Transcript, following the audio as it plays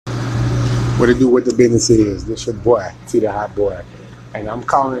What it do, what the business is. This your boy, T the Hot Boy. And I'm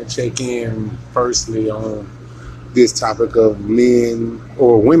calling to check in firstly on this topic of men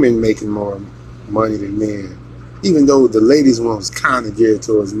or women making more money than men. Even though the ladies one's kind of geared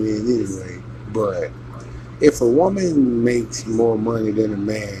towards men anyway. But if a woman makes more money than a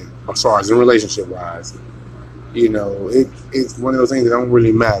man, I'm sorry, as in relationship wise, it's one of those things that don't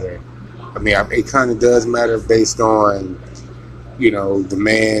really matter. I mean, it kind of does matter based on, the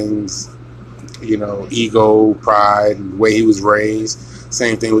man's ego, pride, and the way he was raised.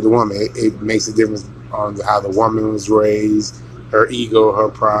 Same thing with the woman. It makes a difference on how the woman was raised, her ego, her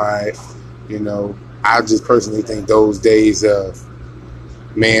pride. I just personally think those days of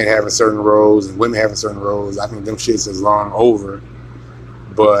men having certain roles and women having certain roles, I think them shits is long over.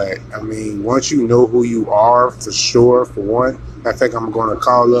 But, I mean, once you know who you are, for sure, for one, I think I'm going to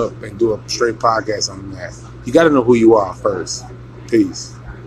call up and do a straight podcast on that. You got to know who you are first. Peace.